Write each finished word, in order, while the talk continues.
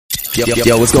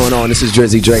Yo, what's going on? This is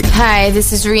Drizzy Drake. Hi,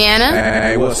 this is Rihanna.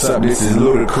 Hey, what's up? This is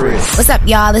Ludacris. What's up,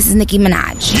 y'all? This is Nicki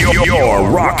Minaj. You're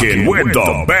rocking with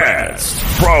the best.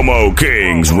 Promo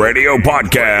Kings Radio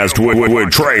Podcast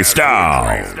with Trey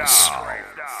Styles.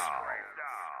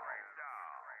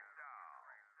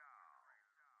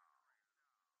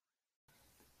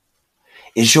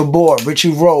 It's your boy,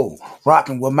 Richy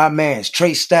rocking with my man,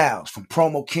 Trey Styles from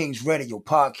Promo Kings Radio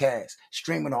Podcast,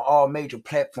 streaming on all major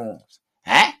platforms.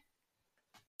 Huh?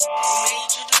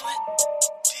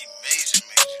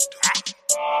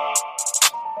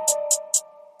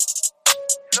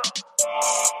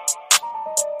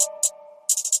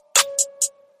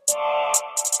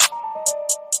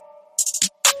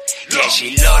 Yeah,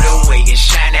 she love the way you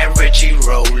shine that Richy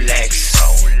Rolex.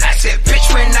 I said,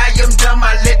 bitch, when I am done,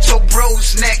 my little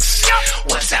bro's next.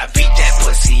 Once I beat that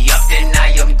pussy up, then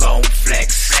I am gon'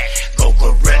 flex. Go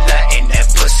gorilla in that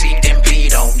pussy, then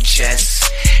beat on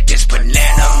chest. This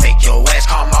banana make your ass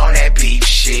calm on that beef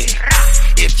shit.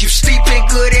 If you sleeping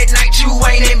good at night, you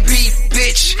ain't in beef,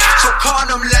 bitch. So calm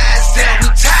them lies down, we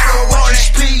tired of all this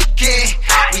speaking.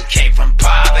 We came from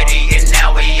poverty and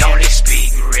now we only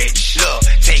speak rich. Look,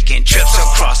 taking trips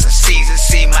across the seas and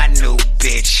see my new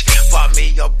bitch. Bought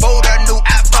me a boat, a new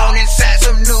iPhone inside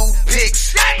some new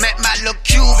pics. Met my little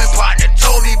Cuban partner,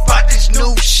 told me about this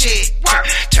new shit.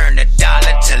 Turn $1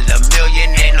 to $1 million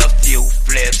in a few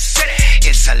flips.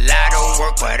 It's a lot of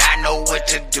work, but I know what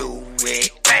to do with.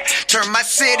 Turn my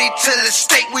city to the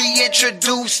state, we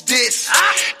introduced this.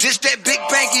 This that big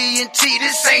banky and T,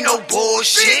 this ain't no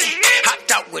bullshit.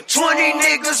 Hopped out with 20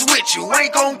 niggas with you,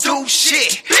 ain't gon' do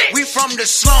shit. We from the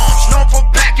slums, known for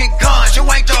packing guns, you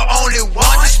ain't the only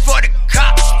one. This for the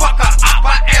cops, fuck a op,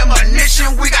 our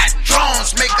ammunition, we got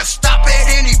drones. Make a stop at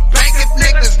any bank if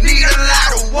niggas need a lot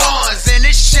of ones. And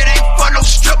this shit ain't for no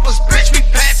strippers, bitch, we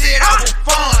pass it out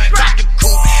for fun. Drop the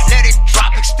coupe, let it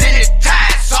drop, extended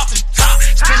ties off the top.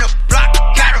 Spin a block,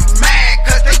 got them mad,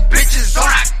 cause they bitches on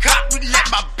our cop. We let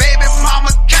my baby mama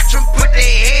catch them, put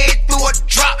their head through a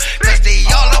drop. Cause they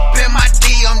all up in my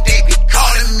DM, they be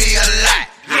calling me a lot.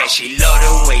 Yeah, she love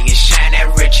the way you shine that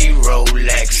Richy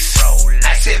Rolex.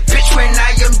 I said, bitch, when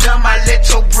I am done, my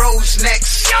little bro's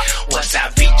next. Once I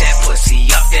beat that pussy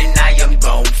up, then I am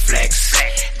gon' flex.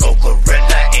 Go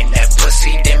gorilla in that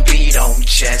pussy, then beat on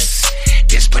chest.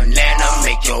 This banana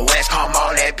make your ass calm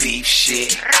on that beef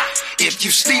shit. If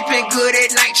you sleeping good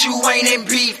at night, you ain't in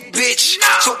beef, bitch.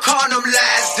 So calm them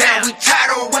lies down, we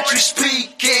tired of what you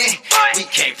speaking. We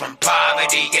came from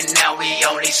poverty and now we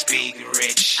only speak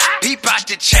rich. Peep out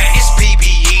the chain, it's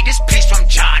BBE, this piece from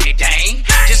Johnny Dane.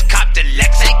 Just cop the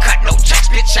Lex, ain't cut no checks,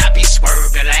 bitch, I be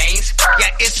swerving lanes.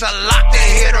 Yeah, it's a lot to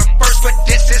hit her first, but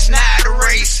this is not a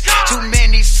race. Too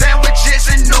many sandwiches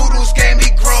and noodles gave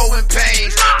me growing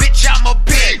pains. Bitch, I'm a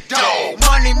big dog,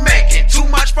 money making, too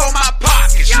much for my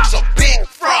pockets. You's a big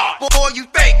fraud, boy, you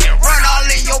faking, run all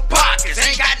in your pockets.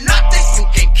 Ain't got nothing, you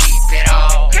can keep it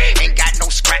all. Ain't got no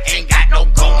scrap, ain't got no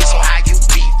goons, so how you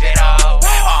beef it all?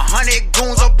 100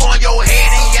 goons up on your head,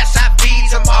 and yes, I feed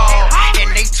them all. And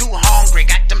they too hungry,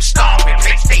 got them starving,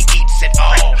 plates they eats it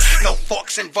all. No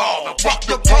forks involved, fuck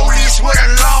the police with a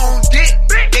long dick.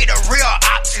 They the real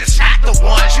ops, it's not the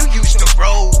ones you used to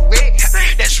roll with.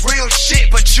 That's real shit,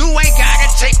 but you ain't gotta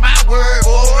take my word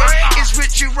for it. It's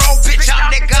Richy Roll, bitch, I'm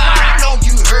the God, I know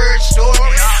you heard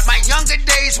stories. My younger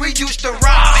days, we used to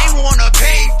rob, ain't wanna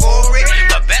pay for it.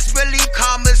 But best believe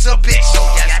karma's a bitch, so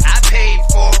yes, I paid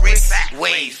for it.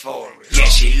 Wait for it. Yeah,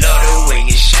 she love the way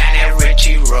you shine that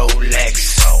Richy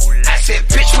Rolex. I said,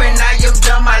 bitch, when I am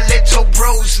done, my little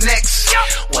bro's next.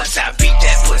 Once I beat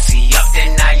that pussy up,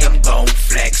 then I am gon'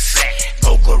 flex.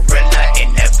 Go gorilla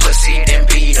in that pussy, then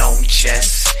beat on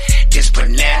chest. This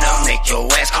banana make your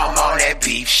ass calm on that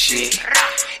beef shit.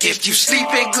 If you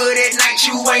sleeping good at night,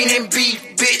 you ain't in beef,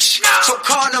 bitch. So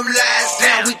calm them lies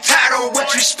down, we tired of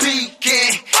what you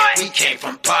speaking. We came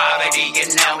from poverty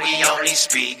and now we only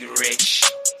speak rich.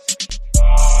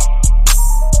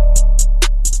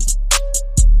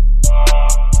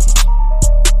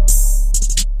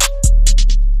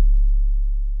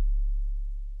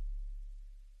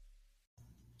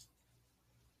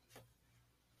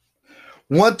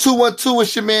 One, two.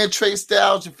 It's your man Trey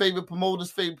Styles, your favorite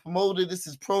promoter's favorite promoter. This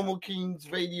is Promo Kings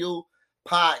Radio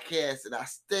Podcast, and I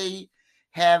stay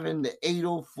having the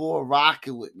 804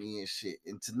 rocking with me and shit.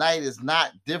 And tonight is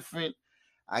not different.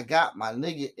 I got my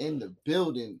nigga in the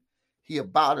building. He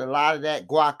about a lot of that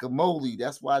guacamole.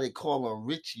 That's why they call him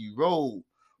Richy Roll.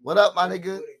 What up, my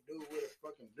nigga?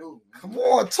 Come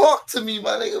on, talk to me,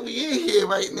 my nigga. We in here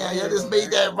right now. Y'all just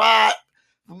made that ride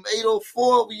from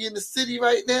 804. We in the city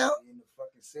right now.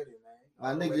 City,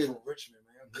 man. My nigga from Richmond,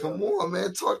 man. Come on,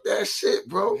 man. Talk that shit,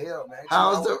 bro. Yeah, man.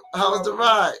 How's the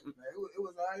ride? Man, it was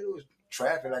alright. It was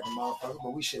traffic like a motherfucker,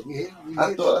 but we hit.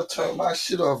 I thought I turned my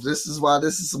shit off. This is why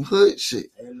this is some hood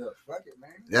shit. Hey, look, fuck it,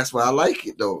 man. That's why I like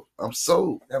it, though. I'm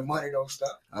sold. That money don't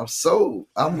stop. I'm sold.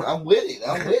 I'm with it.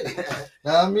 I'm with it.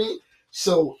 Know what I mean?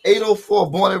 So,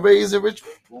 804, born and raised in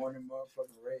Richmond? Born and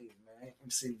motherfucking raised, man.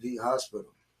 MCV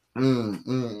Hospital.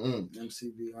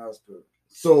 MCV Hospital.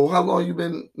 So, how long you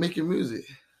been making music?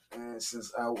 Man,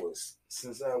 since I was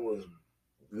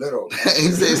little.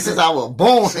 He said since I was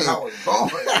born. Since I was born.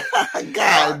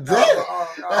 God damn.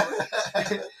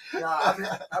 I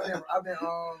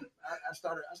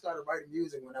started writing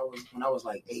music when I was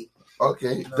like 8.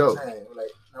 Okay, you know dope. What I'm saying?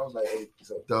 Like I was like 8.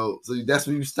 So dope. So that's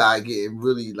when you started getting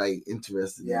really like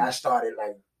interested. Yeah, I started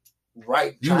like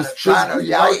writing. You was trying to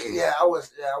writing. Yeah, I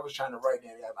was trying to write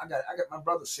that. I got my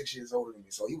brother 6 years older than me,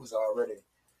 so he was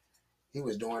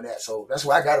doing that. So that's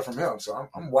why I got it from him. So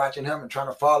I'm watching him and trying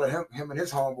to follow him and his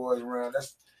homeboys around.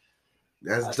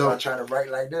 That's dope. Trying to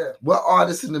write like that. What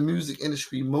artists in the music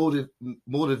industry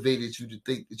motivated you to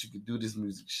think that you could do this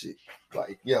music shit?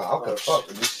 Like, yo, I'm gonna fuck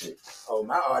with this shit. Oh,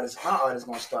 my artist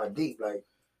gonna start deep, like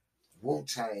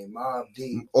Wu-Tang, Mobb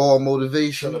Deep. All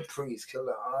motivation. Killer Priest,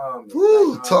 Killer Army.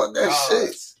 Woo, talk that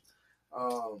shit.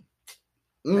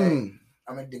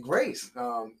 I mean, the greats,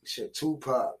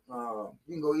 Tupac. You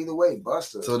can go either way,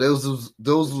 Buster. So those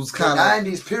was kind of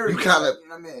 90s period. You kind of you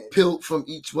know what I mean? Peeled from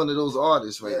each one of those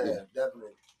artists, right there.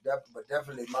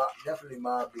 Definitely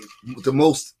Mobb Deep. The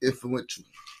most influential.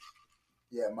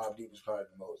 Yeah, Mobb Deep was probably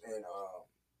the most, and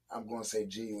I'm going to say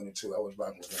G Unit too. I was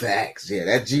rocking with him. Facts, yeah.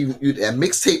 That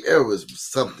mixtape era was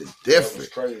something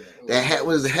different. That was crazy. That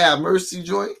was the Have Mercy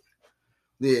joint.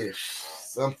 Yeah.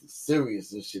 Something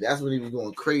serious and shit. That's when he was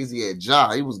going crazy at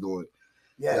Ja. He was going,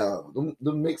 the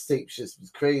mixtape shit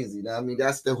was crazy. You know what I mean?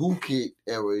 That's the Who Kid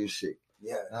era and shit.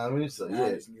 Yeah. You know what I mean? So, yeah.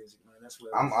 Music, man. That's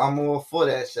what I'm all for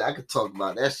that shit. I could talk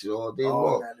about that shit all day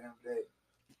long. Goddamn day.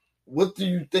 What do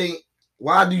you think?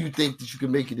 Why do you think that you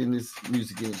can make it in this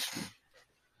music industry?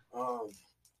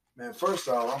 Man, first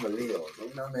off, I'm a Leo.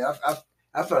 You know what I mean?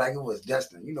 I felt like it was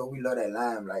destined. You know, we love that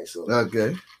limelight. So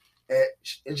okay.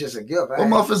 It's just a gift. What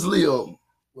month is Leo?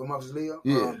 What month is Leo?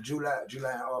 Yeah. July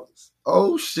and August.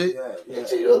 Oh shit! Yeah.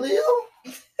 You a Leo?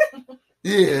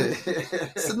 Yeah.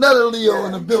 It's another Leo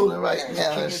in the building right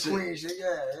now. King and shit. Queen shit.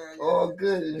 Yeah. All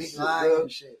good and shit, bro.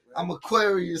 I'm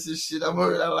Aquarius and shit. I'm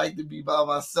heard I like to be by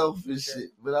myself and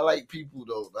shit, but I like people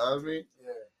though. Know what I mean?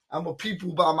 Yeah. I'm a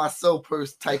people by myself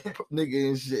person type nigga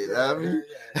and shit. Know what I mean?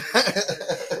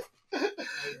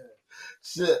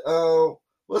 Shit.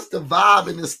 What's the vibe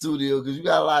in the studio? Because you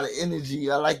got a lot of energy.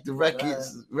 I like the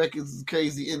records. Right. Records is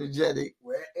crazy, energetic.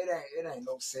 Well, it ain't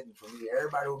no sitting for me.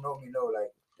 Everybody who know me know,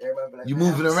 like, everybody be like, you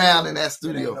moving around in that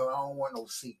studio. I don't want no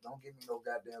seat. Don't give me no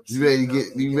goddamn seat. You ready to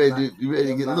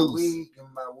get loose? Give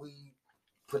me my weed.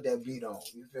 Put that beat on.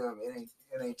 You feel me?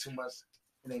 It ain't too much.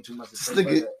 It ain't too much to say about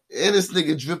that. And this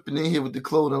nigga dripping in here with the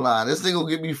clothing line. This nigga gonna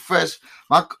get me fresh.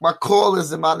 My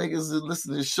callers and my niggas that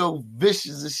listen to the show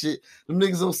vicious and shit. Them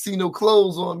niggas don't see no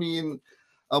clothes on me in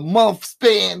a month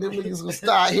span. Them niggas gonna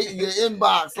start hitting your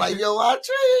inbox like, yo, I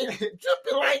trade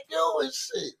dripping like you and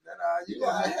shit. You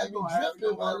gotta have me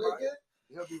dripping, my nigga.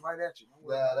 He'll be right at you.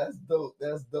 Nah, that's dope.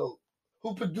 That's dope.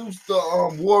 Who produced the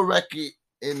war record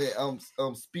in the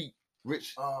Speak?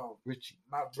 Richy.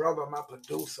 My brother, my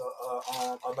producer,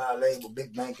 of our label,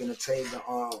 Big Bank Entertainment,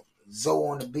 Zoe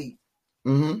on the beat.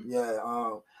 Mm-hmm.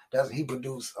 Yeah, he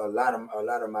produced a lot of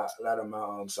my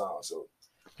songs. So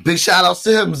big shout out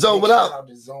to him, Zoe. What up? Shout out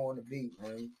to Zoe on the beat,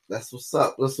 man. That's what's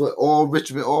up. That's what all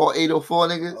Richmond, all 804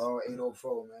 niggas. All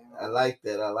 804, man. I like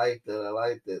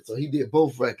that. So he did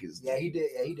both records. Yeah, he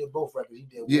did both records. He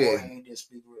did War and he did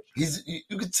Speak Rich.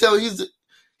 You can tell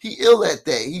he ill at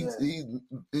that. He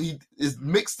is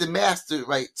mixed and mastered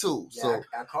right too. Yeah, so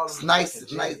I call him it's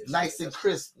nice and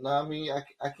crisp. You know what I mean?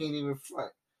 I can't even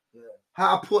front. Yeah.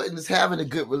 How important is having a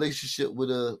good relationship with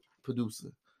a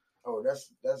producer? Oh, that's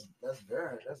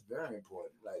very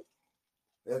important. Like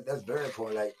that's very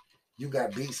important. Like you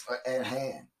got beats at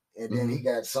hand, and then he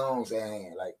got songs at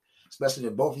hand. Like especially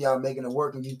if both of y'all making it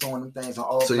work and you throwing them things on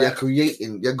all. So you're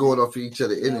creating, you're going off of each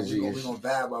other energy. We're gonna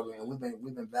vibe off it, and we've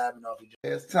been vibing off each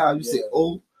other. Last time you say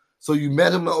so you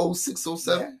met him in 06,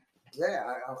 07?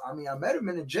 Yeah. I mean I met him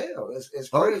in the jail. It's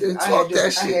crazy. Okay, I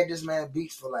had this man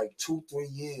beats for like 2-3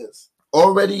 years.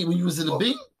 Already when you was in the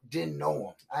beat? Didn't know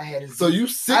him. I had his. So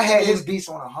beats. I had his beats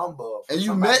on a humbug. And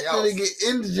you met the nigga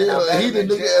in the jail. And he the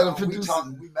nigga and a producer.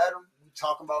 We met him. We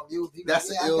talking about music. That's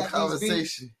an ill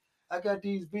conversation. I got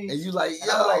these beats. And you like,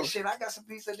 yo. I'm like, shit, I got some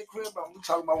beats at the crib. We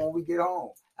talking about when we get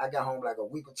home. I got home like a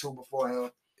week or two before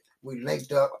him. We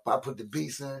linked up. I put the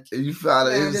beats in. And you found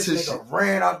out Man, it was this his nigga shit.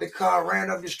 ran out the car, ran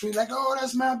up the street like, oh,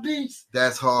 that's my beats.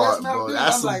 That's hard, That's my bro. beats.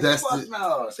 That's I'm some like, fuck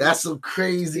no. So that's some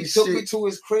crazy he shit. took me to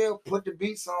his crib, put the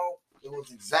beats on. It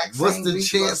was exact same. What's the beats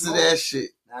chance of that shit?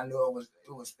 I knew it was.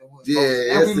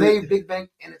 Yeah, and we made Big Bang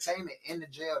Entertainment in the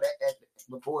jail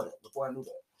before I knew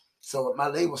that. So my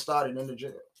label started in the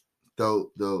jail.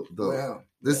 Dope. Well,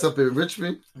 This up in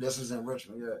Richmond? This is in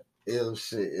Richmond, yeah. Ill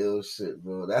shit,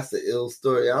 bro. That's an ill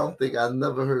story. I don't think I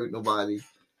never heard nobody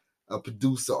a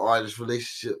producer artist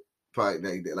relationship part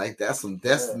like that. Like that's some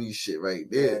destiny shit right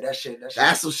there. Yeah, that shit.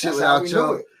 That's some shit without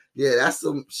y'all. Yeah, that's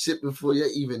some shit before you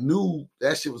even knew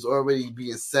that shit was already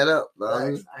being set up. Right? I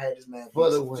mean, I had this man for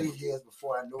a few years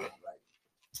before I knew him.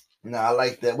 Like, I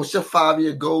like that. What's your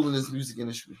 5-year goal in this music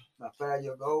industry? My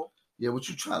 5-year goal? Yeah, what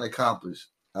you trying to accomplish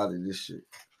out of this shit?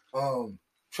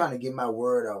 Trying to get my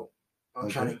word out. I'm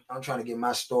trying to get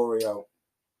my story out.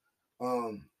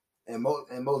 And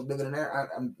most bigger than that,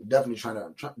 I'm definitely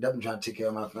trying to take care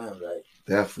of my family. Like,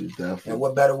 definitely. And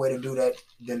what better way to do that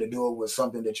than to do it with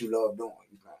something that you love doing?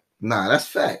 Nah, that's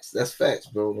facts. That's facts,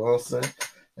 bro. You know what I'm saying?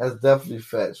 That's definitely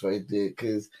facts right there.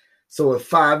 Cause so in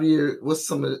 5 years, what's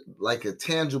some of like a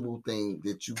tangible thing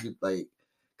that you could like?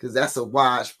 Cause that's a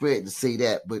widespread to say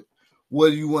that, but what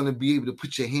do you want to be able to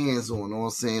put your hands on? You know what I'm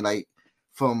saying? Like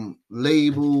from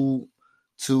label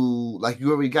to like you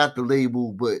already got the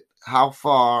label, but how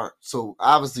far? So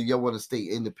obviously y'all want to stay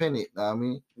independent. Know what I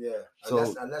mean, yeah. So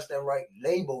unless that right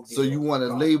label. So you want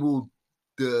to label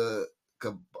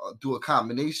do a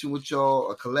combination with y'all,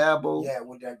 a collabo? Yeah,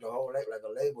 with like the whole like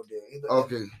a label deal.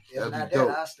 Okay, if not that,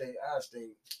 I stay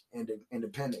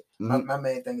independent. Mm-hmm. My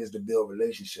main thing is to build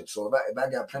relationships. So if I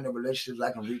got plenty of relationships,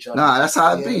 I can reach out. Nah, that's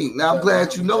how it be. Now I'm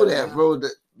glad you know that, bro.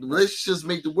 The relationships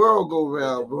make the world go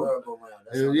round, bro.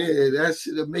 That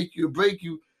shit'll make you or break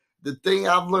you. The thing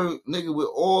I've learned, nigga, with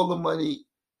all the money,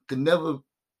 can never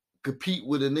compete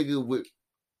with a nigga with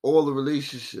all the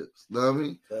relationships. You know what I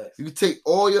mean? Yes. You take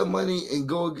all your money and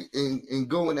go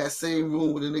in that same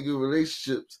room with a nigga with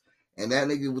relationships, and that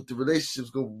nigga with the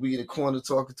relationships gonna be in the corner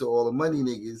talking to all the money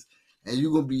niggas, and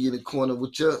you gonna be in the corner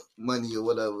with your money or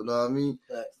whatever. You know what I mean?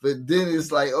 Yes. But then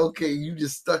it's like, okay, you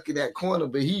just stuck in that corner,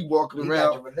 but he walking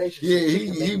around. Yeah,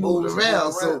 he moving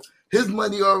around. So his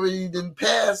money already didn't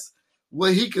pass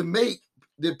what he can make.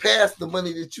 Then pass the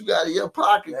money that you got in your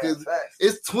pocket, because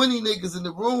it's 20 niggas in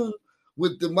the room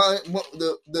with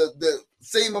the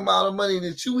same amount of money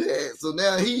that you had. So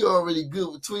now he already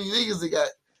good with 20 niggas that got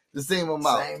the same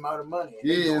amount. Same amount of money. And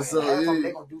yeah, so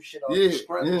they're gonna do shit off the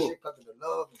scrap and shit because of the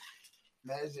love.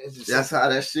 Man, it's just that's how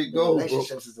that shit goes.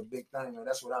 Relationships is a big thing, man.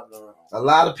 That's what I've learned. A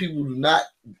lot of people do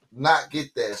not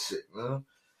get that shit, man.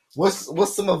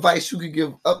 What's some advice you could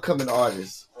give upcoming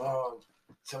artists?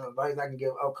 Some advice I can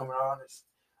give upcoming artists.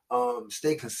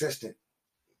 Stay consistent.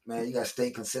 Man, you gotta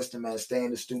stay consistent, man. Stay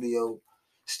in the studio,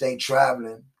 stay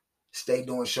traveling, stay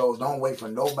doing shows. Don't wait for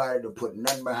nobody to put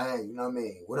nothing behind you. You know what I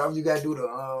mean? Whatever you gotta do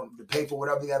to pay for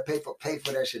whatever you gotta pay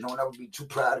for that shit. Don't ever be too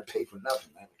proud to pay for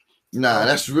nothing, man. Nah,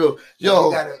 that's real.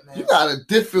 Yo, you got a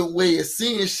different way of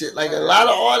seeing shit. Like a lot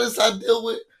of artists I deal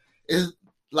with is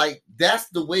like that's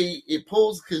the way it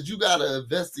poses, because you gotta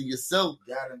invest in yourself.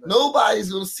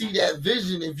 Nobody's gonna see that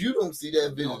vision if you don't see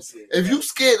that vision. If you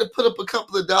scared to put up a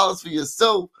couple of dollars for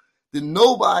yourself, then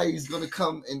nobody's gonna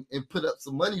come and put up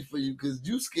some money for you because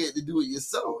you scared to do it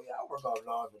yourself. Oh yeah, I work on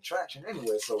law of attraction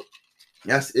anyway, so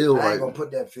that's ill. I ain't gonna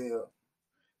put that feel.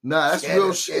 Nah, that's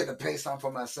real shit. To pay something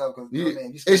for myself, because yeah.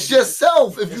 It's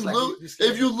yourself. If you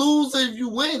lose, if you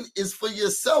win, it's for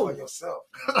yourself. For yourself.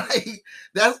 Like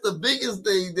that's the biggest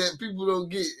thing that people don't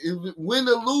get. If win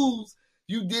or lose,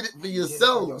 you did it for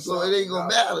yourself, so it ain't gonna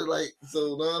matter. Like, so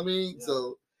you know what I mean. Yeah.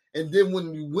 So, and then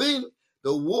when you win,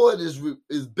 the award is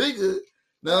bigger.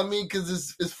 Know what I mean?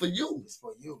 Because it's for you. It's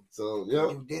for you. So yeah,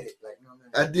 you did it. Like, you know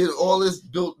what I mean? I did all this,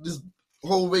 built this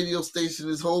whole radio station,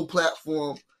 this whole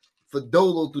platform for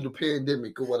Dolo through the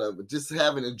pandemic or whatever, just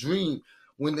having a dream.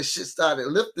 When the shit started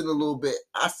lifting a little bit,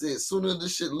 I said, sooner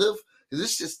this shit lift, because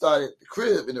this shit started at the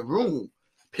crib in the room,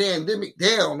 pandemic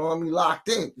down, on me locked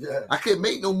in. Yeah. I couldn't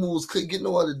make no moves, couldn't get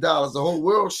no other dollars. The whole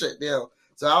world shut down.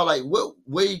 So I was like, what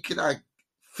way can I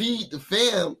feed the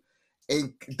fam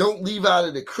and don't leave out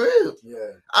of the crib?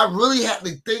 Yeah. I really had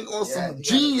to think on some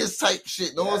genius type shit,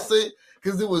 you know what I'm saying?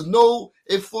 Because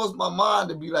it forced my mind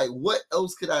to be like, what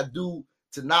else could I do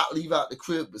to not leave out the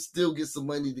crib but still get some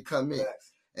money to come in?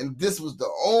 Yes. And this was the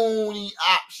only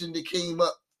option that came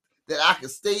up that I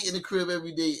could stay in the crib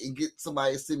every day and get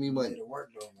somebody to send me money.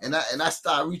 And I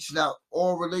started reaching out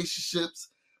all relationships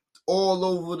all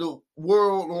over the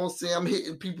world. You know what I'm saying? I'm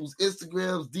hitting people's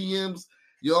Instagrams, DMs,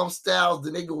 yo, I'm Styles.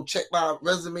 Then they go check my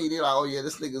resume. They're like, oh yeah,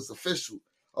 this nigga's official.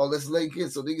 Oh, let's link in.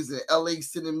 So niggas in LA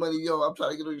sending money. Yo, I'm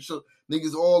trying to get on your show.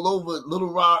 Niggas all over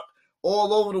Little Rock,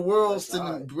 all over the world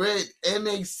sending bread, and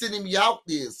they sending me out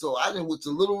there. So I done went to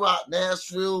Little Rock,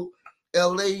 Nashville,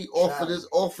 LA, off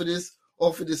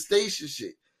of this station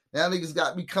shit. Now niggas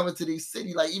got me coming to their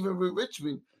city. Like even with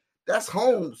Richmond, that's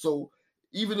home. So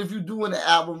even if you doing an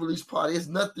album release party, it's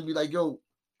nothing to be like, yo,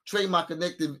 Trademark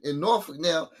Connected in Norfolk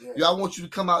now. Yeah. Yo, I want you to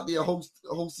come out there and host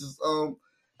his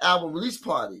album release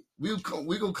party. We're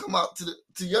gonna come out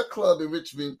to your club in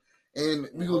Richmond, and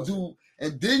we're gonna do,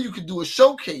 and then you can do a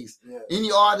showcase. Yeah.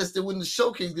 Any artist that win the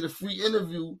showcase get a free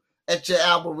interview at your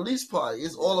album release party.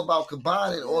 It's all about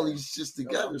combining all these shits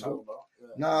together, bro.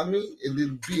 Know what I mean? And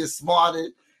then being smarter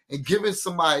and giving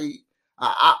somebody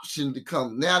an option to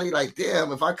come. Now they like,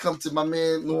 damn, if I come to my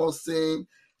man, you know what I'm saying,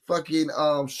 fucking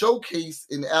showcase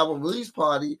in the album release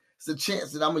party, it's a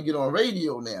chance that I'm gonna get on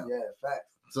radio now. Yeah, fact.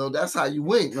 So that's how you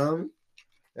win, you know what I mean?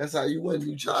 That's how you win.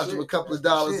 You charge them a couple of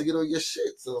dollars to get on your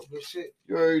shit. So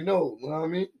you already know, you know what I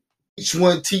mean?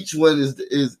 Teach one is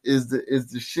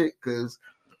the shit, cause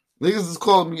niggas is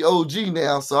calling me OG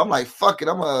now. So I'm like, fuck it,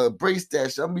 I'm gonna embrace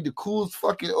that shit. I'm gonna be the coolest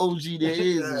fucking OG there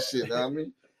is and shit, you know what I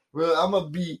mean? Bro, I'm gonna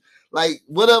be like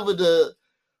whatever the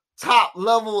top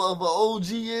level of an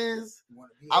OG is,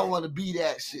 I want to be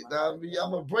that shit. Know what I mean?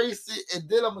 I'm gonna embrace it, and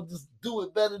then I'm gonna just do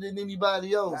it better than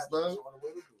anybody else, man.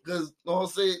 Because you know what I'm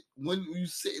saying, when you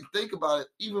sit and think about it,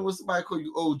 even when somebody call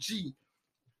you OG,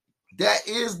 that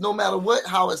is, no matter what,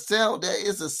 how it sounds, that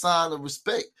is a sign of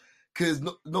respect. Because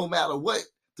no matter what,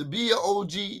 to be an OG,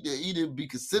 to either be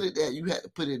considered that, you had to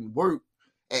put in work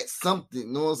at something. You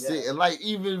know what I'm saying? And like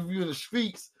even if you're in the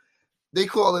streets, they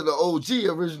call it an OG,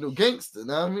 original gangster. You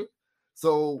know what I mean?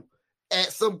 So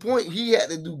at some point, he had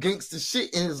to do gangster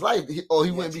shit in his life, or he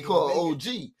wouldn't be called OG.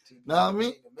 You know what I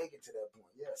mean?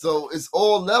 So it's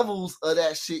all levels of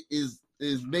that shit is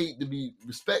made to be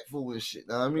respectful and shit. You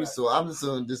know what I mean? So I'm just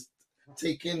gonna just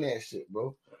take in that shit,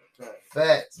 bro.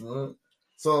 Facts, man.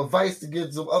 So advice to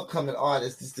give some upcoming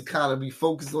artists is to kind of be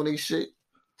focused on their shit.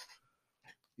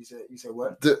 You said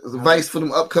what? The advice for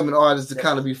them upcoming artists to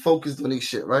kind of be focused on their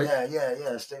shit, right?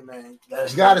 Yeah. Stay, man.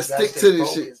 You gotta stick to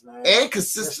this shit. Man. And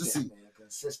consistency.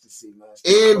 Consistency, man.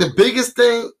 And the biggest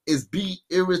thing is be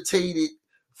irritated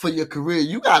for your career.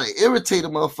 You gotta irritate a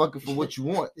motherfucker for what you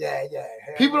want. Yeah.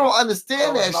 People don't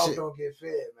understand that shit. Don't get fed,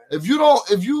 man. If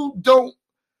you don't,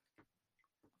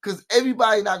 because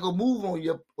everybody not gonna move on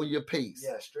your pace.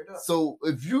 Yeah, straight up. So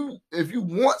if you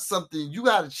want something, you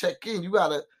gotta check in. You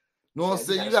gotta, know what I'm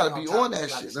saying? You gotta be on that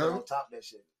shit. On top of that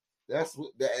shit.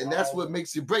 That's what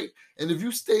makes you break. And if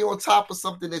you stay on top of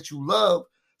something that you love,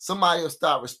 somebody will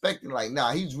start respecting. Like,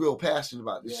 nah, he's real passionate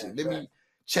about this shit. Let me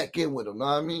check in with him. Know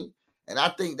what I mean? And I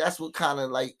think that's what kind of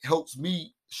like helps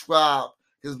me strive,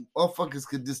 because motherfuckers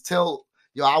could just tell,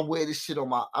 yo, I wear this shit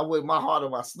I wear my heart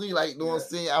on my sleeve. Like, you know what I'm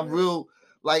saying? I'm real,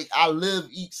 like, I live,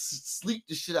 eat, sleep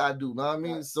the shit I do. Know what I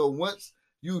mean? So once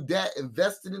you that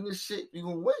invested in this shit, you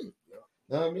gonna win.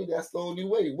 Know what I mean? That's the only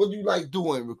way. What do you like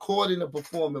doing? Recording or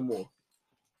performing more?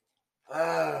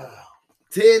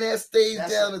 Tearing that stage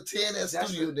down or tearing that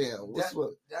studio down?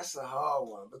 That's a hard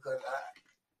one, because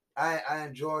I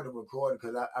enjoy the recording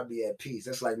because I be at peace.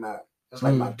 That's like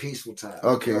my peaceful time.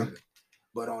 Okay.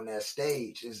 But on that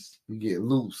stage, you get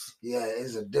loose. Yeah,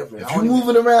 it's a different. If you're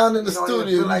moving around in the studio,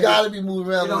 you gotta be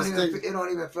moving around on the stage. It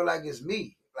don't even feel like it's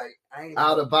me. Like I ain't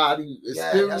out of body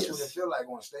experience. Yeah, that's what it feel like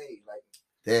on stage. Like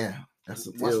damn, that's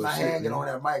a once my hand get on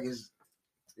that mic, it's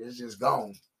just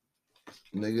gone.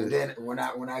 Nigga. And then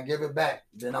when I give it back,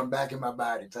 then I'm back in my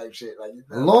body type shit. Like, you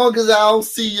know, as long as I don't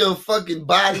see your fucking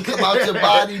body come out your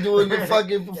body doing the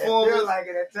fucking performance, like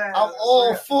it at times, I'm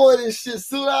all for this shit.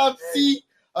 Soon I see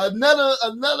another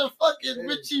fucking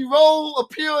Richy Roll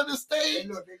appear on the stage,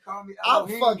 look, they call me I'm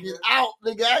fucking out,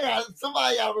 nigga.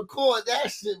 Somebody gotta record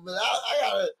that shit, but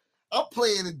I'm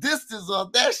playing the distance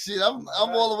off that shit. I'm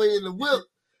all the way in the whip.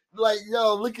 Like,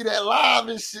 yo, look at that live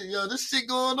and shit. Yo, this shit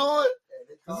going on.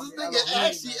 This nigga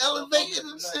actually elevating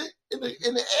and shit in the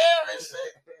air and shit.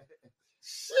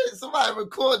 Shit, somebody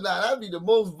record that. That'd be the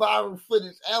most viral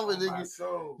footage ever,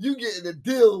 nigga. You getting a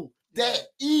deal that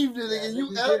evening,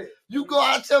 nigga. You go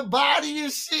out your body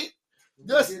and shit.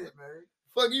 Just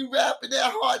fuck you rapping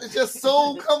that hard that your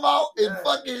soul come out and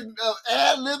fucking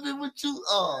ad-libbing with you.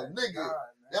 Oh, nigga.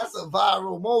 That's a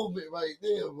viral moment right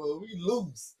there, bro. We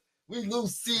loose. We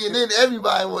lose CNN.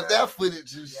 Everybody want that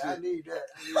footage and shit. I need that.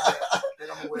 Then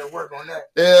I'm gonna work on that.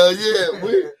 Hell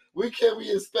yeah. We can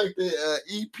expect an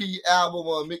EP album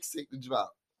or a mixtape to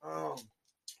drop?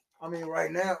 I mean,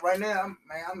 right now,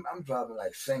 I'm dropping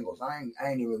like singles. I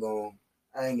ain't even gonna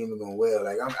I ain't even going well.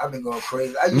 Like I've been going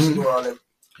crazy. I used to do all that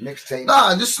mixtape.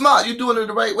 Nah, just smart. You're doing it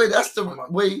the right way. That's the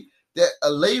way that a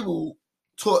label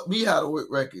taught me how to work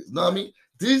records. Know what I mean?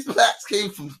 These blacks came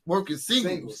from working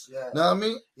singles. Yeah. Know what I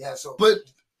mean? Yeah. So, but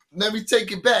let me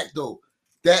take it back though.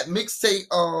 That mixtape,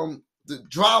 the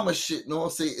drama shit, know what I'm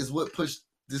saying, is what pushed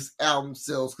this album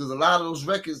sales, because a lot of those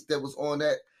records that was on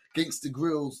that Gangsta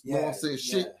Grills, know what I'm saying,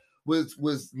 shit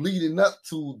was leading up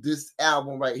to this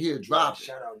album right here, dropping.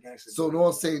 Shout out Gangsta. So know what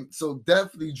I'm saying? So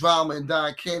definitely Drama and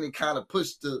Don Cannon kind of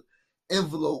pushed the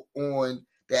envelope on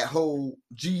that whole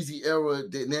Jeezy era,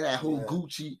 then that whole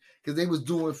Gucci, because they was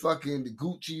doing fucking the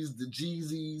Gucci's, the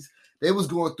Jeezys. They was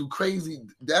going through crazy.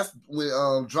 That's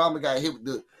when Drama got hit with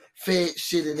the Fed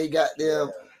shit, and they got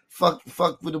them fuck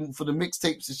with them for the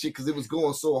mixtapes and shit, because it was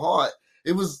going so hard.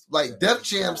 It was like Def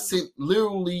Jam sent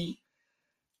literally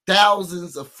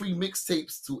thousands of free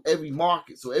mixtapes to every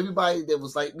market. So everybody that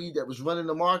was like me that was running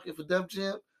the market for Def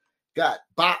Jam got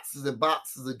boxes and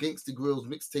boxes of Gangsta Grills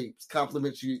mixtapes,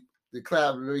 complimentary the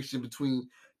collaboration between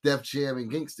Def Jam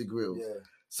and Gangsta Grills. Yeah.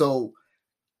 So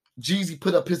Jeezy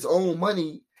put up his own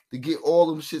money to get all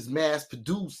them shits mass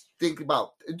produced. Think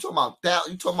about you talking about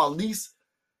at least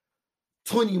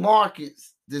 20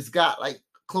 markets that's got like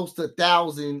close to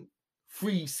 1,000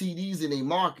 free CDs in their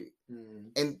market,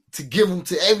 and to give them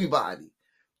to everybody.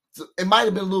 So it might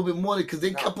have been a little bit more because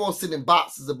they kept on sending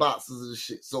boxes and boxes of the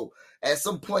shit. So at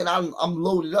some point, I'm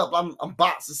loaded up. I'm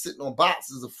boxes sitting on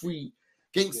boxes of free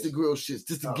Gangsta Grill shits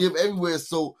just to give everywhere.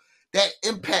 So that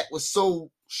impact was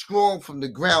so strong from the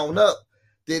ground up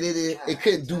that it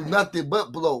couldn't do nothing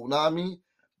but blow. Know what I mean?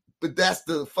 But that's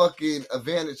the fucking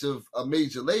advantage of a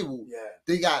major label. Yeah.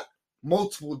 They got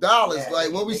multiple dollars. Yeah,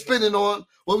 like what we spending on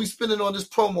this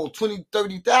promo, 20,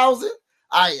 30,000.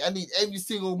 I need every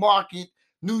single market,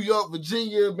 New York,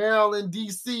 Virginia, Maryland,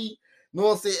 DC, know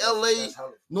what I'm saying, LA,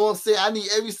 know what I'm saying? I need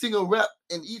every single rep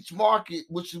in each market,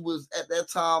 which was at that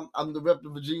time, I'm the rep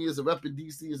in Virginia, is a rep in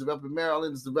DC, is a rep in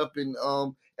Maryland, is the rep in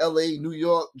LA, New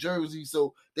York, Jersey.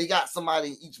 So they got somebody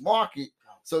in each market.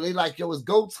 So they like, yo, it's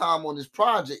go time on this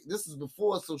project. This is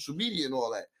before social media and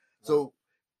all that. So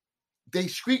they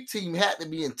street team had to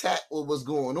be intact with what's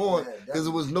going on because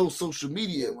there was no social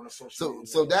media.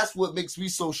 So that's what makes me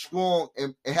so strong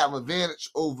and have advantage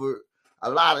over a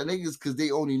lot of niggas, because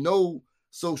they only know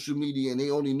social media and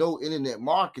they only know internet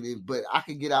marketing. But I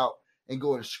can get out and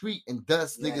go in the street and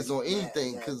dust niggas on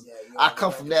anything because I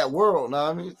come from that world. Know what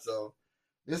I mean? So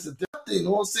it's a different thing. You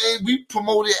know what I'm saying? We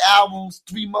promoted albums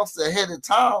 3 months ahead of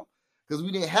time because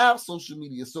we didn't have social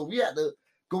media. So we had to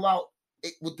go out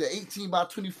with the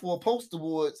 18x24 poster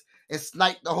boards and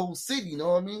snipe the whole city, you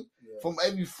know what I mean? Yeah. From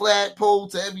every flagpole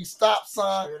to every stop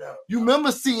sign. You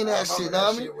remember seeing that shit, know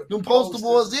what I mean? Them poster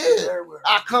boards,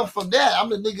 I come from that. I'm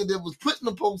the nigga that was putting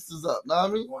the posters up, know what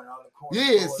I mean?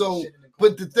 Yeah, so,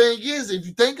 but the thing is, if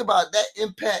you think about it, that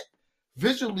impact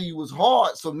visually was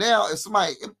hard. So now if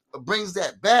somebody brings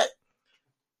that back,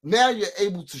 now you're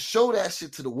able to show that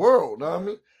shit to the world, know what I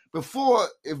mean? Before,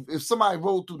 if somebody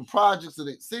rolled through the projects of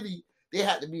the city, they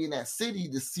had to be in that city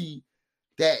to see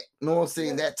that, you know what I'm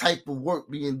saying, that type of work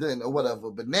being done or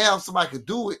whatever. But now somebody could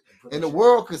do it and the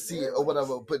world could see it or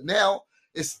whatever. But now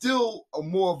it's still a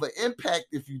more of an impact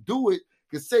if you do it.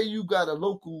 Because say you got a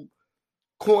local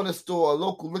corner store, a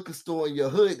local liquor store in your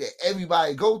hood that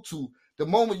everybody go to. The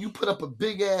moment you put up a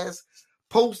big ass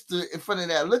poster in front of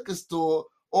that liquor store,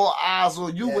 all eyes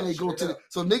on you when they go to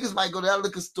so niggas might go to that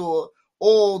liquor store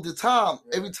all the time.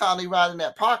 Every time they ride in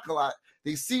that parking lot,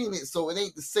 they seeing it, so it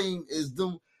ain't the same as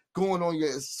them going on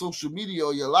your social media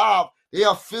or your live. They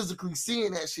are physically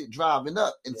seeing that shit driving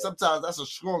up, and sometimes that's a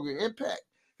stronger impact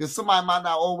because somebody might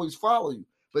not always follow you,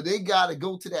 but they gotta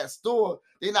go to that store.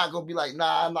 They're not gonna be like,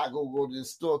 nah, I'm not gonna go to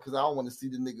this store because I don't want to see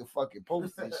the nigga fucking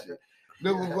post and shit.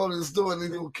 They're gonna go to the store and they're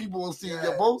gonna keep on seeing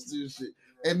your posters and shit.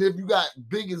 And if you got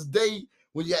Biggest Day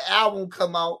when your album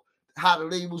come out, how the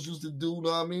labels used to do, know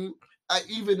what I mean?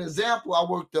 Even example, I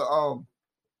worked the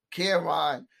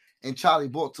Cameron and Charlie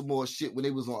Baltimore shit when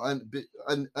they was on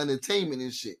Unentertainment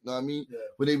and shit, know what I mean? Yeah.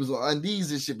 When they was on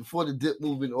Undies and shit before the dip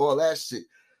movement, all that shit.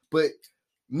 But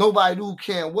nobody knew who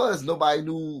Cam was. Nobody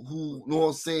knew who, know what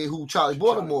I'm saying, who Charlie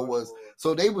Baltimore was.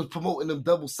 So they was promoting them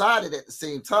double-sided at the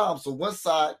same time. So one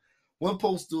side of the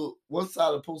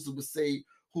poster would say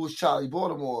who is Charlie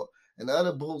Baltimore, and the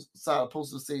other side of the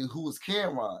poster would say who is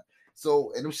Cameron.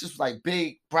 So, and it was just like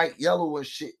big, bright yellow and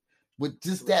shit with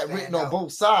just that written on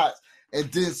both sides. And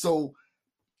then so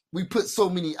we put so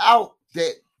many out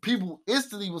that people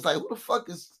instantly was like, who the fuck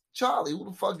is Charlie? Who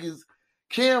the fuck is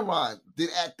Cameron? Then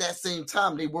at that same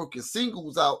time, they working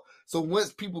singles out. So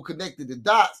once people connected the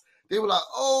dots, they were like,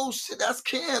 oh shit, that's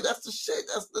Cam, that's the shit,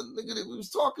 that's the nigga that we was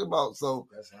talking about. So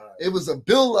it was a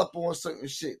build up on certain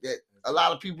shit that a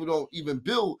lot of people don't even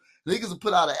build. Niggas will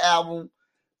put out an album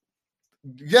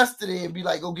yesterday and be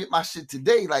like, go get my shit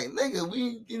today. Like, nigga,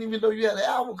 we didn't even know you had an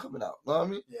album coming out. You know what I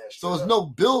mean? Yeah, so there's no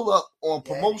build up on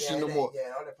promotion no more.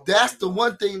 That's the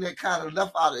one thing that kind of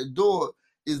left out of the door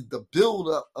is the build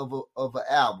up of an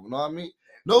album. You know what I mean?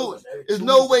 No, there's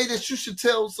no way that you should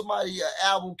tell somebody an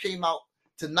album came out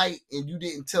tonight and you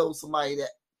didn't tell somebody that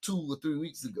 2 or 3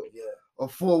 weeks ago. Yeah. Or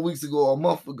 4 weeks ago or a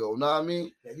month ago. You know what I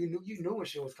mean? Yeah, you knew when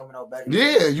shit was coming out back.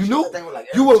 Yeah, you knew. Like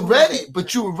you were ready,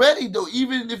 but you were ready though.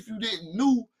 Even if you didn't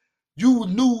know, you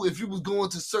knew if you was going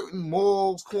to certain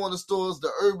malls, corner stores,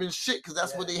 the urban shit, because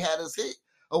that's where they had us hit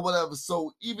or whatever.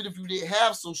 So even if you didn't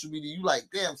have social media, you like,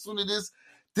 damn, soon as this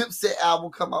Dipset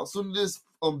album come out, soon as this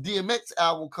DMX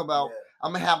album come out,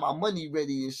 I'm gonna have my money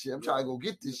ready and shit. I'm trying to go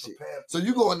get this shit. So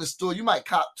you go in the store, you might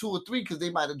cop 2 or 3 because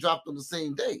they might have dropped on the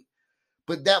same day.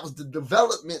 But that was the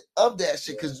development of that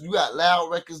shit because you got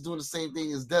Loud Records doing the same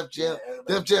thing as Def Jam.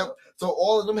 So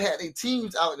all of them had their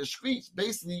teams out in the streets,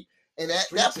 basically. And at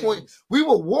that point, we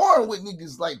were warring with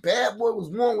niggas. Like Bad Boy was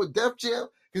warring with Def Jam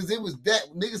because it was that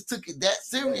niggas took it that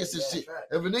serious and shit.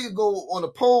 If a nigga go on a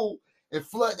pole and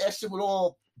flood that shit with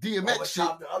all DMX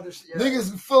shit,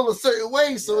 niggas feel a certain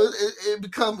way. So it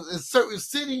becomes in certain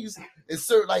cities, in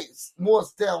certain like more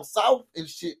down south and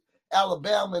shit.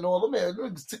 Alabama and all them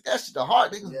niggas took that shit to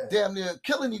heart. Niggas damn near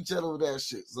killing each other with that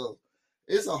shit. So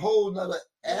it's a whole nother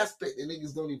aspect that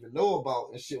niggas don't even know about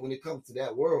and shit when it comes to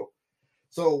that world.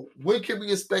 So when can we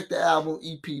expect the album,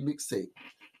 EP, mixtape?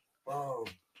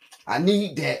 I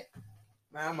need that.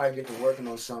 Man, I might get to working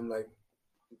on something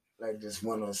like this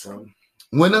one or something.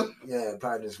 Winner? Yeah,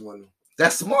 probably this one.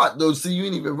 That's smart though. See, you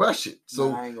ain't even rush it.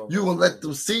 So you gonna let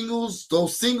those singles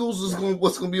is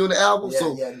what's gonna be on the album.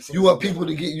 So you want people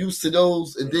to get used to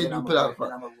those, and then you put out.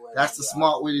 That's the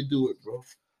smart way to do it, bro.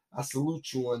 I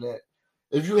salute you on that.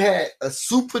 If you had a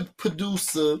super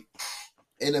producer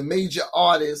and a major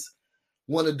artist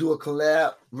want to do a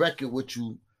collab record with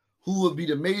you, who would be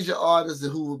the major artist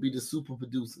and who would be the super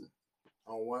producer?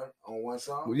 On one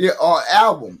song? Yeah, on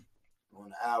album. On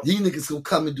the album. These niggas gonna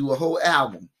come and do a whole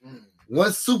album.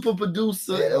 One super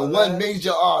producer and one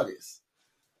major artist.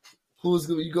 Who's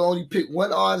gonna? You can only pick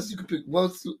one artist. You can pick one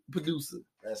producer.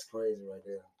 That's crazy right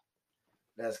there.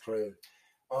 That's crazy.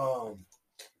 All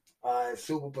right,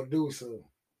 super producer.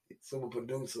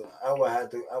 I would have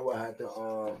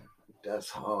to. That's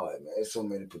hard, man. There's so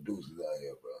many producers out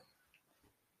here, bro.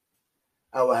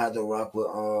 I would have to rock with.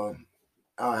 I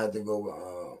would have to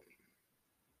go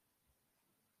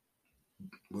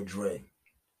with Dre.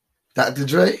 Dr.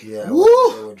 Dre? Yeah,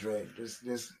 woo! With Dre. Just.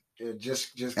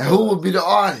 And who would be the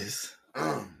artist?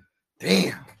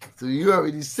 Damn. So you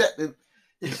already set the.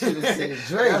 You should have said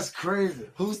Dre. That's crazy.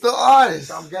 Who's the artist?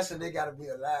 So I'm guessing they gotta be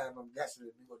alive. I'm guessing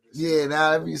we gonna do. Yeah,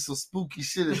 now that'd be some spooky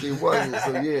shit if they wasn't.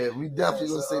 So yeah, we definitely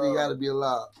gonna say they gotta be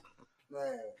alive.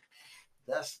 Man,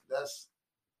 that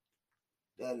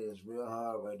is real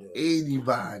hard right there.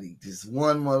 Anybody, just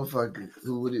one motherfucker.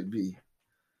 Who would it be?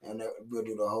 And we'll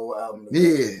do the whole album together.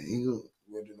 Yeah,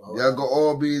 we'll do the whole y'all gonna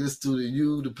all be in the studio.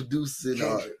 You, the producer,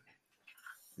 and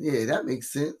yeah, that makes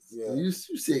sense. Yeah. You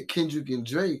said Kendrick and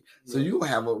Drake, so you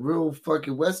gonna have a real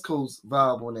fucking West Coast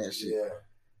vibe on that shit.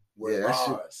 Yeah, that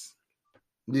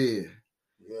shit.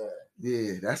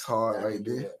 Yeah, that's hard right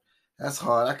there. That's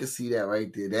hard. I can see that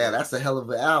right there. That's a hell of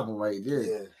an album right there.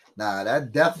 Yeah. Nah,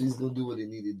 that definitely is gonna do what it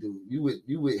need to do. You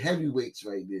with heavyweights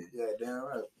right there. Yeah, damn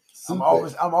right. I'm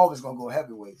always gonna go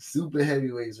heavyweights. Super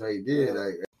heavyweights right there. Yeah.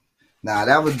 Like, nah,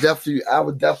 I would definitely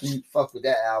fuck with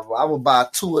that album. I would buy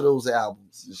 2 of those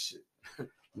albums and shit. You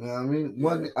know what I mean?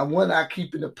 One I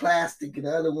keep in the plastic and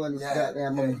the other one is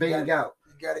goddamn I'm bang out.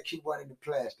 You gotta keep one in the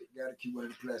plastic.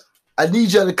 I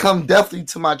need y'all to come definitely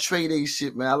to my Trade Day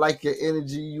shit, man. I like your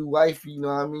energy, you wifey, you know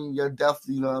what I mean? You're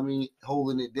definitely, you know what I mean,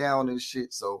 holding it down and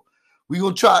shit. So we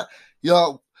gonna try,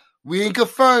 y'all. We ain't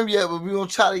confirmed yet, but we gonna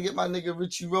try to get my nigga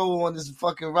Richy Roll on this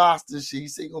fucking roster shit. He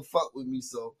say he gonna fuck with me,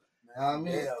 so you know what I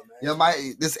mean? Yeah,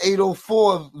 this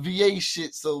 804 VA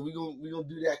shit, so we gonna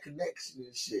do that connection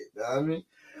and shit. You know what I mean?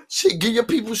 Shit, give your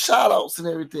people shout outs and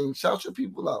everything. Shout your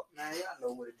people out. Man, y'all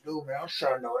know what to do, man. I'm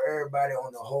shouting out everybody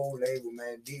on the whole label,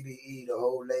 man. DBE, the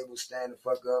whole label, stand the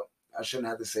fuck up. I shouldn't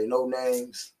have to say no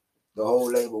names. The whole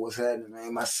label was happening,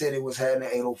 man. My city was happening.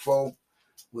 804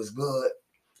 was good.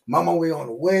 Mama, we on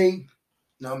the way.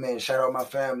 No, man, shout out my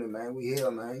family, man. We here,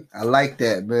 man. I like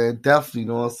that, man. Definitely, you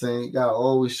know what I'm saying? You gotta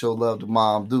always show love to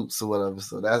Mom Dukes or whatever.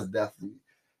 So that's definitely,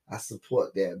 I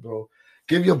support that, bro.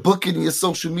 Give your booking and your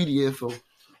social media info.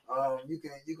 You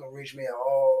can reach me at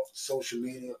all social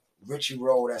media. Richy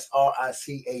Roll. That's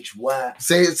RICHY.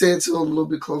 Say it to him a little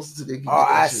bit closer to the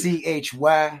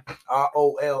RICHY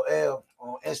ROLL.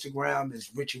 On Instagram is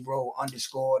Richy Roll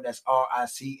 _. That's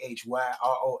RICHY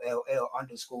ROLL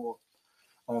 _.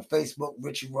 On Facebook,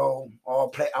 Richy Roll.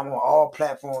 I'm on all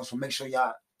platforms, so make sure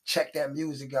y'all check that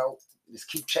music out. Just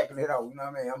keep checking it out. You know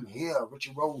what I mean? I'm here,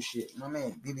 Richy Roll shit. You know what I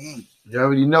mean? BBE. You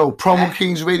already know. Promo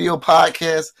Kings Radio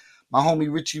Podcast. My homie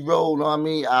Richy Roll. You know what I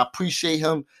mean? I appreciate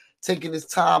him taking his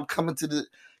time, coming to the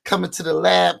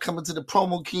lab, coming to the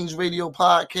Promo Kings Radio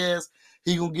Podcast.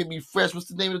 He gonna get me fresh. What's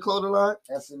the name of the clothing line?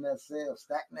 SNSL.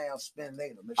 Stack now, spend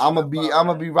later. I'm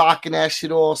gonna be rocking that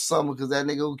shit all summer because that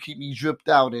nigga will keep me dripped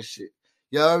out and shit.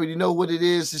 Y'all already know what it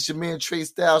is. It's your man Trey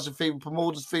Styles, your favorite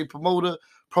promoter.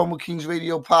 Promo Kings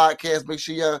Radio Podcast. Make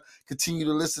sure y'all continue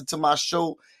to listen to my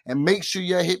show and make sure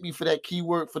y'all hit me for that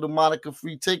keyword for the Monica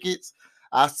free tickets.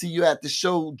 I'll see you at the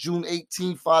show June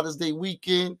 18th, Father's Day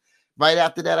weekend. Right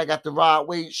after that, I got the Rod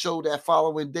Wade show that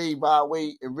following day. Rod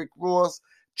Wade and Rick Ross,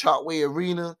 Chartway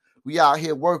Arena. We out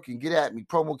here working. Get at me.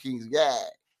 Promo Kings, yeah.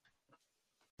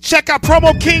 Check out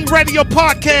Promo King Radio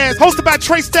Podcast, hosted by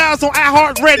Trey Styles on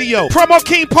iHeartRadio. Promo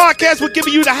King Podcast will give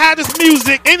you the hottest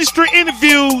music, industry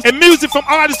interviews, and music from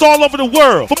artists all over the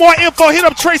world. For more info, hit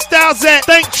up Trey Styles at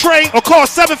Thank Trey or call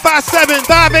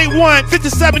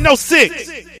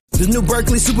 757-581-5706. The new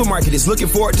Berkeley Supermarket is looking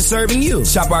forward to serving you.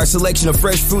 Shop our selection of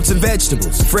fresh fruits and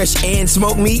vegetables, fresh and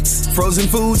smoked meats, frozen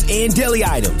foods, and deli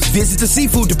items. Visit the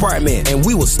seafood department, and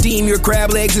we will steam your crab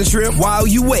legs and shrimp while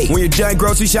you wait. When you're done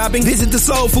grocery shopping, visit the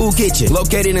Soul Food Kitchen,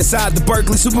 located inside the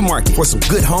Berkeley Supermarket, for some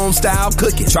good home-style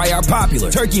cooking. Try our popular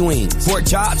turkey wings, pork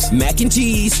chops, mac and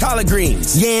cheese, collard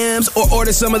greens, yams, or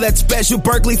order some of that special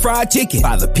Berkeley fried chicken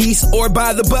by the piece or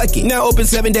by the bucket. Now open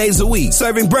 7 days a week,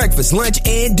 serving breakfast, lunch,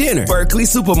 and dinner. Berkeley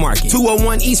Supermarket.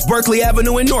 201 East Berkeley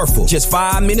Avenue in Norfolk. Just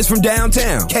 5 minutes from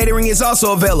downtown. Catering is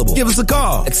also available. Give us a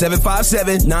call at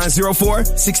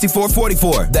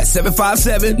 757-904-6444. That's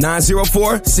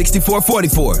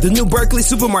 757-904-6444. The new Berkeley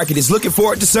Supermarket is looking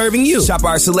forward to serving you. Shop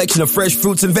our selection of fresh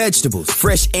fruits and vegetables,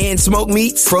 fresh and smoked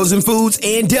meats, frozen foods,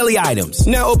 and deli items.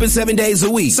 Now open 7 days a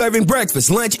week. Serving breakfast,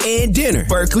 lunch, and dinner.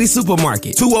 Berkeley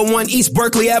Supermarket. 201 East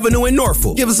Berkeley Avenue in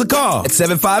Norfolk. Give us a call at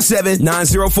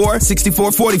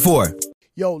 757-904-6444.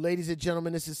 Yo, ladies and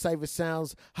gentlemen, this is Cypher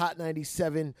Sounds, Hot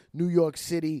 97, New York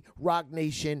City, Rock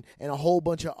Nation, and a whole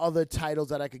bunch of other titles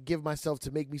that I could give myself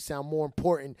to make me sound more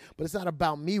important. But it's not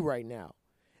about me right now.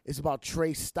 It's about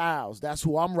Trey Styles. That's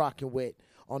who I'm rocking with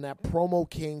on that Promo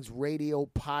Kings Radio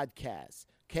Podcast.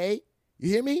 Okay? You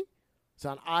hear me? It's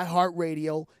on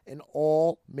iHeartRadio and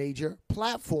all major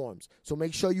platforms. So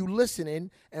make sure you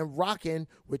listening and rocking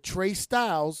with Trey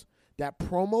Styles, that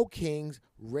Promo Kings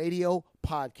Radio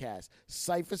Podcast.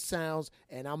 Cypher Sounds,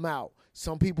 and I'm out.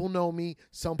 Some people know me.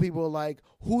 Some people are like,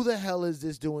 who the hell is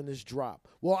this doing this drop?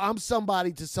 Well, I'm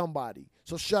somebody to somebody,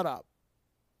 so shut up.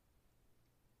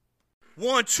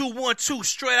 1 2 1 2,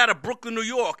 straight out of Brooklyn, New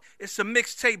York. It's a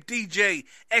mixtape DJ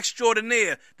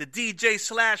extraordinaire, the DJ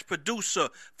 / producer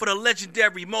for the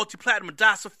legendary multi-platinum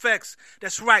DOS Effects.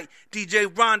 That's right, DJ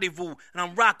Rendezvous, and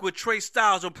I'm rocking with Trey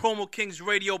Styles on Promo Kings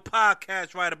Radio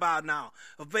Podcast right about now.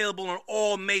 Available on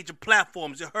all major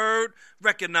platforms. You heard?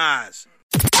 Recognize.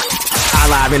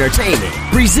 iLive Entertainment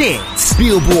presents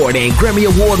Billboard and Grammy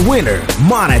Award winner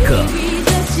Monica.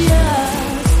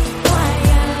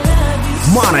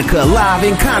 Monica live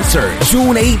in concert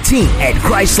June 18th at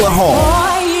Chrysler Hall.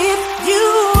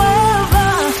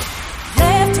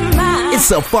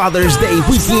 It's a Father's Day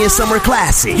weekend summer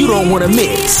classic you don't want to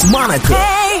miss. Monica.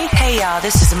 Hey y'all,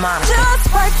 this is Monica.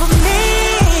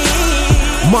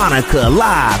 Monica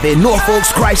live in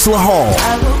Norfolk's Chrysler Hall.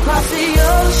 I will cross the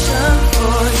ocean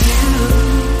for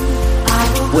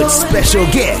you. With special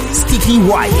guest Kiki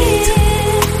Wyatt.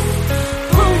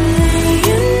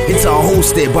 It's all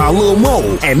hosted by Lil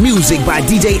Mo and music by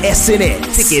DJ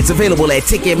SNS. Tickets available at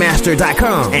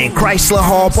Ticketmaster.com and Chrysler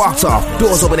Hall box office.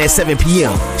 Doors open at 7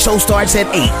 p.m. Show starts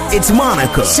at 8. It's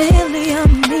Monica.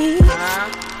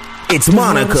 It's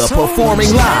Monica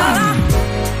performing live.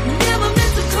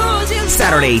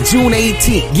 Saturday, June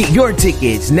 18th. Get your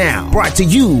tickets now. Brought to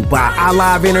you by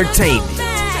iLive Entertainment.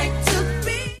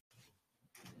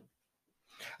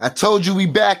 I told you we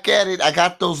back at it. I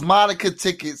got those Monica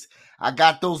tickets.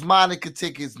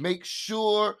 Make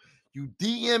sure you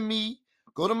DM me.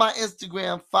 Go to my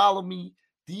Instagram. Follow me.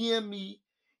 DM me.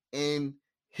 And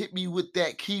hit me with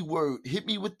that keyword. Hit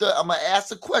me with I'm going to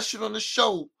ask a question on the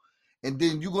show. And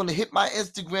then you're going to hit my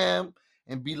Instagram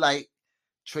and be like,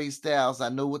 Trey Styles, I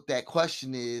know what that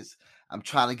question is. I'm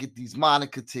trying to get these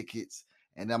Monica tickets.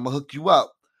 And I'm going to hook you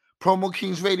up. Promo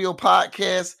Kings Radio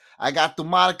Podcast. I got the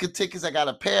Monica tickets. I got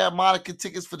a pair of Monica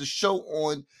tickets for the show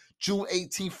on June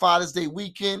 18th, Father's Day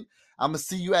weekend. I'm going to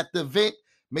see you at the event.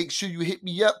 Make sure you hit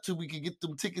me up so we can get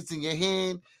them tickets in your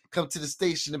hand. Come to the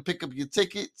station and pick up your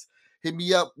tickets. Hit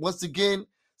me up once again,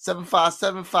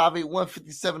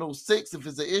 757-581-5706 if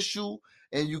it's an issue.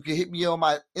 And you can hit me on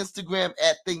my Instagram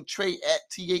at ThinkTre, at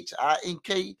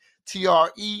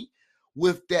ThinkTre,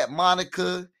 with that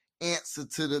Monica answer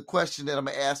to the question that I'm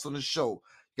going to ask on the show.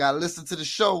 You got to listen to the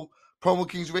show. Promo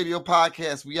Kings Radio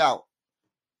Podcast. We out.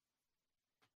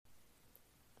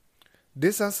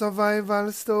 This a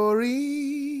survival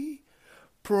story.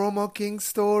 Promo King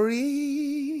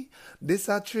story. This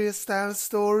a Trey Style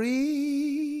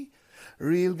story.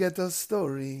 Real ghetto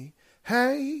story.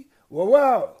 Hey,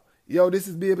 wow. Yo, this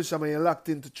is Baby Shama. You're locked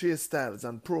into Trey Styles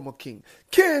and Promo King.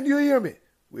 Can you hear me?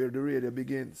 Where the radio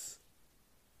begins.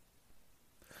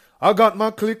 I got my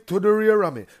clique to the rear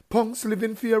of me. Punks live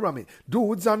in fear of me.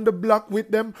 Dudes on the block with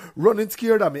them running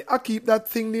scared of me. I keep that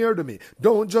thing near to me.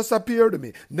 Don't just appear to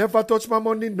me. Never touch my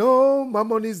money. No, my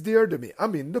money's dear to me.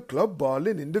 I'm in the club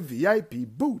balling in the VIP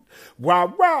booth.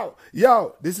 Wow, wow.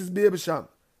 Yo, this is Baby Sham.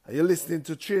 Are you listening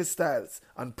to Trey Styles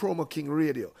on Promo King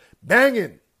Radio?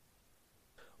 Banging.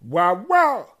 Wow,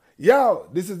 wow. Yo,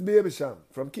 this is Baby Sham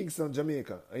from Kingston,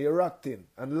 Jamaica. Are you rocked in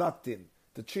and locked in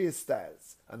to Trey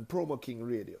Styles and Promo King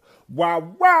Radio?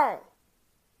 Wow, wow.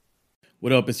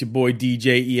 What up? It's your boy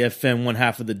DJ EFM, one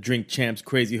half of the Drink Champs,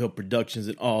 Crazy Hill Productions,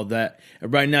 and all that.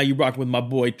 And right now, you're rocking with my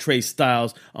boy Trey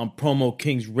Styles on Promo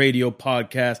Kings Radio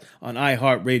Podcast, on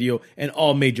iHeartRadio, and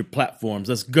all major platforms.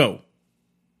 Let's go.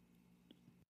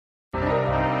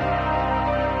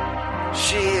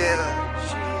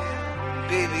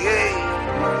 Baby,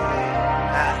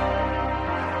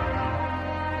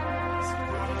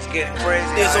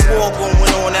 there's a war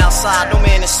going on outside, no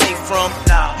man is safe from. You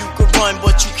could run,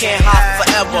 but you can't hide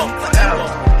forever.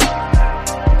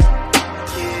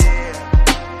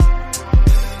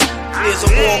 There's a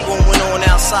war going on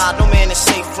outside, no man is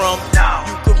safe from.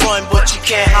 You could run, but you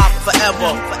can't hide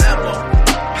forever.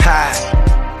 Hi,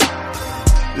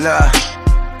 love.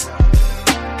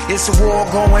 It's a war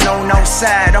going on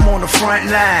outside, I'm on the front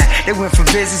line. They went from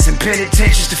visits and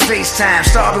penitentiaries to FaceTime.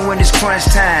 Starving when it's crunch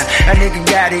time. A nigga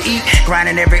gotta eat,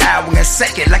 grinding every hour and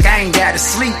second like I ain't gotta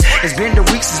sleep. It's been the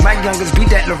week since my youngest beat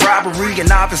that little robbery.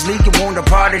 And obviously you want to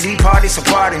party, these parties, so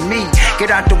pardon me.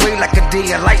 Get out the way like a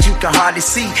day of light you can hardly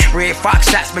see. Red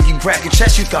Fox shots make you grab your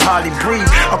chest, you can hardly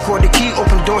breathe. A quarter key,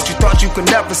 open doors you thought you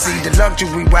could never see. The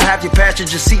luxury will have your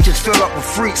passenger seat just fill up with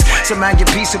freaks. So mind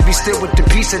your peace will be still with the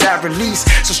piece that I release.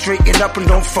 So straighten up and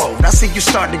don't fold. I see you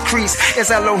start to crease.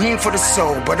 It's Elohim for the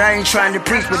soul, but I ain't trying to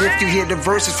preach. But if you hear the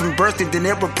verses from birthday, then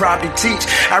it would probably teach.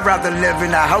 I'd rather live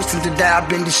in a house than to die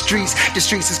up in the streets. The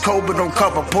streets is cold but don't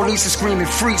cover. Police is screaming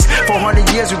freeze. 400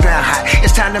 years we've been hot.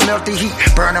 It's time to melt the heat.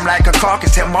 Burn them like a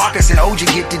carcass. Tell Marcus and OG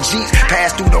get the Jeeps.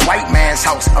 Pass through the white man's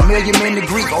house. A million men to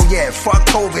Greek. Oh yeah, fuck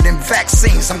COVID and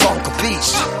vaccines. I'm gonna compete.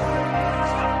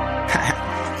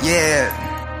 Yeah.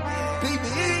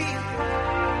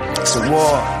 It's a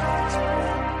war.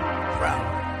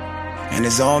 And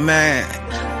it's all man.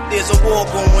 There's a war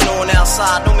going on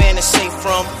outside, no man is safe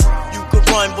from. You could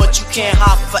run, but you can't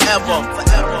hop forever.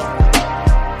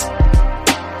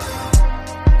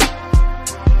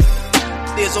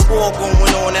 There's a war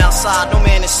going on outside, no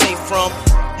man is safe from.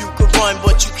 You could run,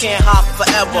 but you can't hop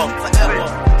forever.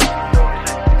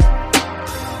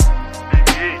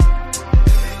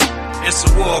 It's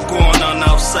a war going on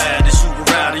outside. It's you go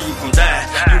ride or you gon' die.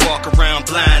 You walk around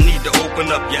blind, need to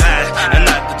open up your eyes. And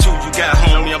not the two you got,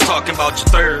 homie, I'm talking about your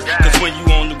third. Cause when you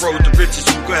on the road to riches,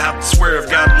 you gon' have to swerve.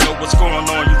 Gotta know what's going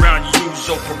on around you, use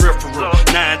your peripheral.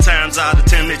 9 times out of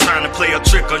 10, they trying to play a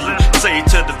trick on you. Say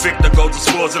to the victor goes the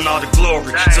spoils and all the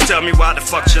glory. So tell me why the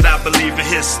fuck should I believe in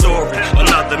his story?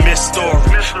 Another missed story.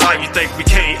 Why you think we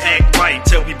can't act right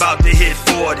till we bout to hit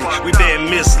 40? We been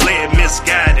misled,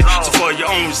 misguided. So for your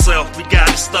own self, we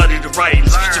gotta study the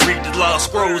writings. To read the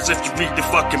lost scrolls if you read the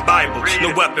fucking Bible.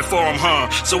 No weapon for them,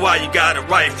 so why you got a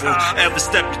rifle? Every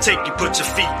step you take, you put your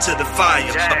feet to the fire.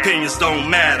 Opinions don't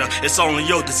matter, it's only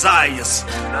your desires.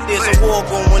 There's a war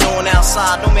going on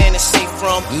outside, no man is safe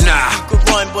from. Nah. You could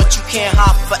run, but you can't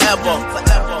hop forever.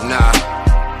 Nah.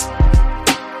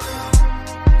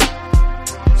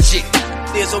 Shit.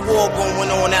 There's a war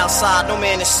going on outside, no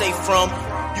man is safe from.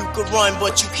 You could run,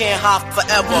 but you can't hop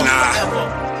forever. Nah.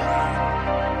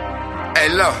 Hey,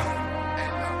 look.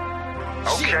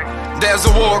 There's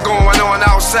a war going on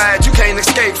outside you can't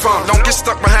escape from. Don't get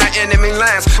stuck behind enemy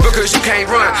lines because you can't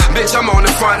run. Bitch, I'm on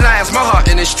the front lines, my heart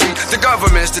in the street. The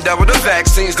government's the devil, the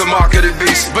vaccines, the mark of the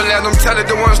beast. But let them tell it,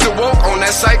 the ones that woke on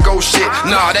that psycho shit.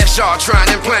 Nah, that's y'all trying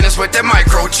to implant us with that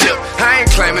microchip. I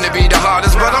ain't claiming to be the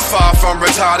hardest, but I'm far from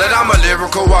retarded. I'm a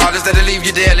lyrical artist that'll leave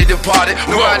you dearly departed.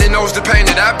 Nobody knows the pain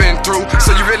that I've been through,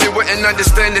 so you really wouldn't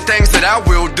understand the things that I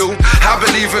will do. I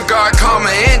believe in God, karma,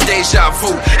 and deja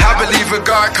vu. I believe in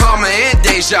God, karma, and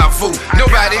deja vu.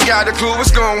 Nobody got a clue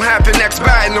what's gonna happen next.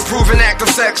 By an approving act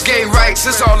of sex, gay rights,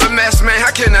 it's all a mess, man.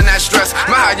 How can I not stress?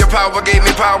 My higher power gave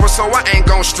me power, so I ain't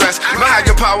gon' stress. My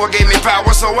higher power gave me power,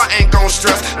 so I ain't gon'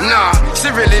 stress. Nah, see,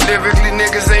 really lyrically,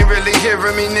 niggas ain't really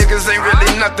hearing me. Niggas ain't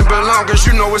really nothing but long as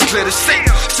you know it's clear to see.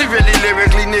 See, really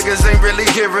lyrically, niggas ain't really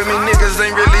hearing me. Niggas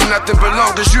ain't really nothing but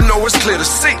long as you know it's clear to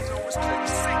see.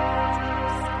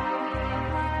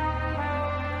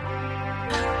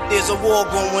 There's a war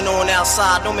going on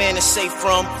outside, no man is safe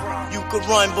from. You could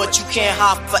run, but you can't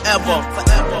hop forever.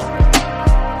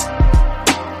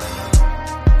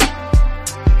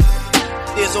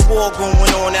 There's a war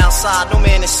going on outside, no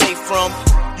man is safe from.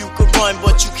 You could run,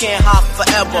 but you can't hop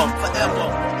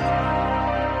forever.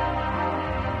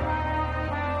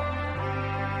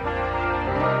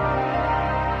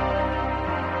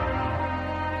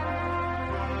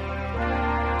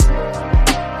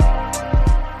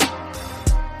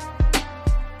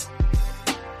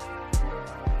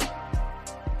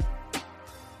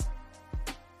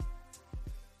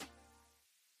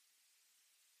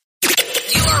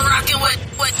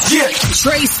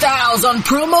 Trey Styles on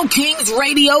Promo Kings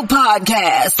Radio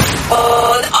Podcast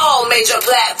on all major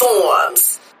platforms.